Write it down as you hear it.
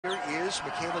Here is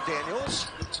Michaela Daniels.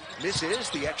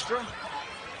 Misses the extra.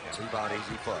 And rebound AZ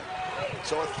Fudd.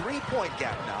 So a three-point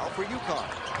gap now for UConn.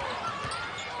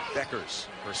 Bueckers,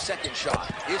 her second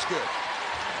shot is good.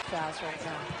 Fouls right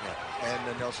now. Yeah.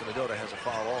 And Nelson Adota has a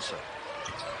foul also.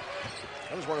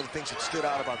 That was one of the things that stood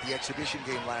out about the exhibition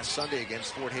game last Sunday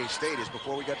against Fort Hays State is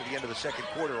before we got to the end of the second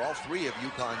quarter, all three of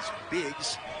UConn's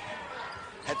bigs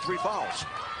had three fouls.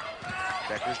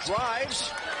 Bueckers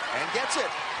drives and gets it.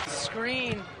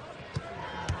 Screen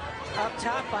up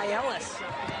top by Ellis.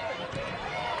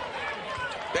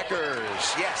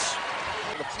 Bueckers, yes.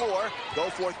 On the floor,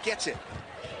 Goforth gets it.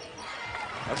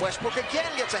 And Westbrook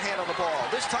again gets a hand on the ball.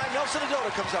 This time Nelson Adota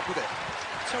comes up with it.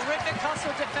 Terrific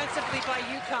hustle defensively by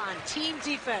UConn. Team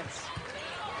defense.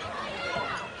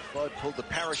 Fudd pulled the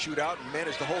parachute out and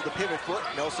managed to hold the pivot foot.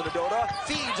 Nelson Adota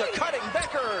feeds a cutting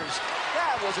Bueckers.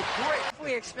 That was a great.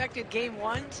 We expected game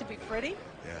one to be pretty.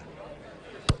 Yeah.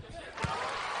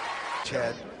 She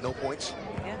had no points.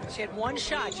 Yeah, she had one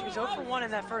shot. She was 0 for 1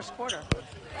 in that first quarter.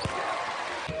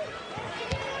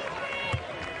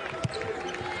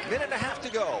 Minute and a half to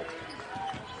go.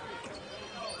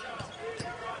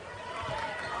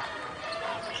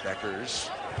 Bueckers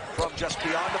from just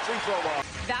beyond the free throw line.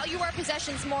 Value our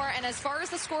possessions more, and as far as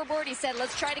the scoreboard, he said,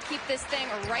 let's try to keep this thing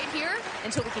right here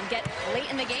until we can get late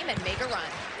in the game and make a run.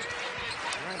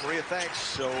 All right, Maria, thanks.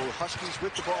 So Huskies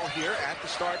with the ball here at the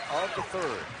start of the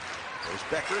third. There's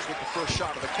Bueckers with the first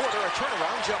shot of the quarter, a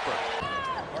turnaround jumper.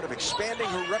 Part of expanding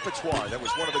her repertoire. That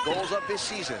was one of the goals of this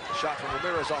season. The shot from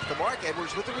Ramirez off the mark.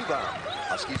 Edwards with the rebound.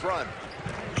 Huskies run.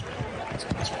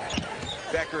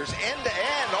 Bueckers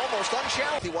end-to-end, almost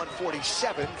unchallenged.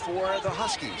 147 for the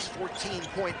Huskies.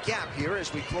 14-point gap here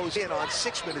as we close in on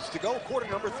 6 minutes to go.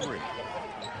 Quarter number 3.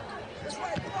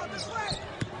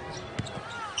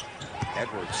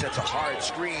 Edwards sets a hard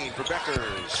screen for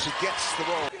Bueckers, who gets the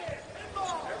roll.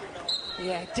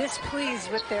 Yeah,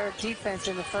 displeased with their defense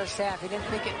in the first half. He didn't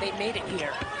think they made it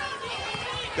here.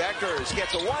 Bueckers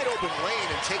gets a wide open lane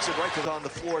and takes it right to on the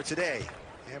floor today.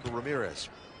 Amber Ramirez.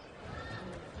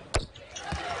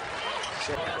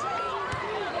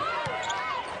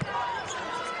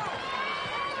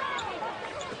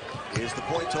 Is the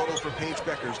point total for Paige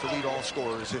Bueckers to lead all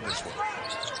scorers in this one.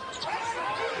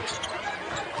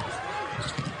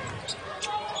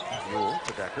 Rule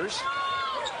to Bueckers.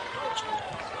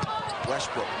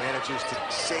 Westbrook manages to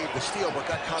save the steal, but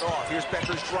got cut off. Here's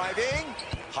Bueckers driving.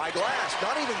 High glass,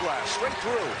 not even glass, straight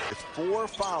through. With 4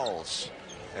 fouls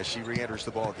as she re-enters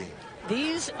the ball game.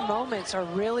 These moments are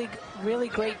really, really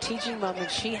great teaching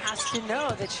moments. She has to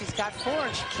know that she's got 4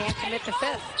 and she can't commit the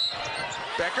 5th.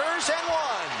 Bueckers and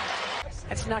 1.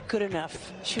 That's not good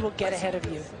enough. She will get ahead of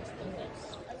you.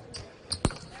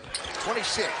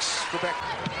 26 for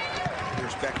Bueckers.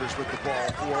 Here's Bueckers with the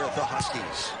ball for the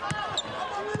Huskies.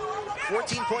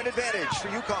 14-point advantage for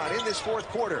UConn in this fourth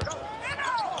quarter.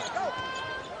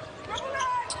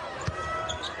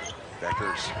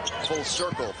 Bueckers full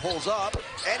circle, pulls up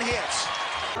and hits.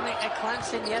 At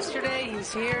Clemson yesterday,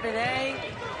 he's here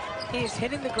today. He's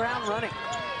hitting the ground running.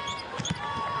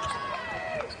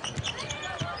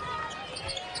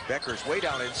 Bueckers way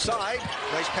down inside.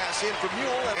 Nice pass in from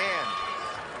Mule and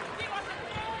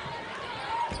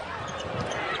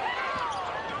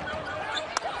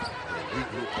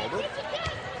regroup moment.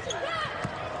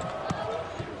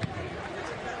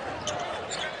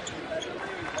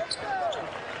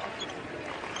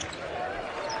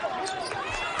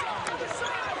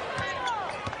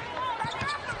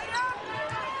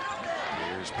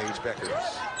 Here's Paige Bueckers.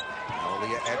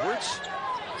 Aaliyah Edwards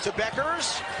to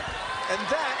Bueckers. And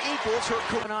that equals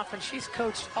her. Off, and she's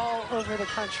coached all over the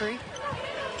country.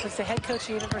 Was the head coach at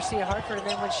the University of Hartford, and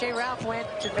then when Shea Ralph went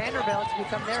to Vanderbilt to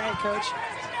become their head coach,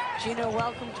 Gino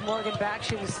welcomed Morgan back.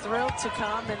 She was thrilled to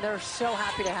come, and they're so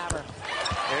happy to have her.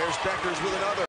 There's Bueckers with another.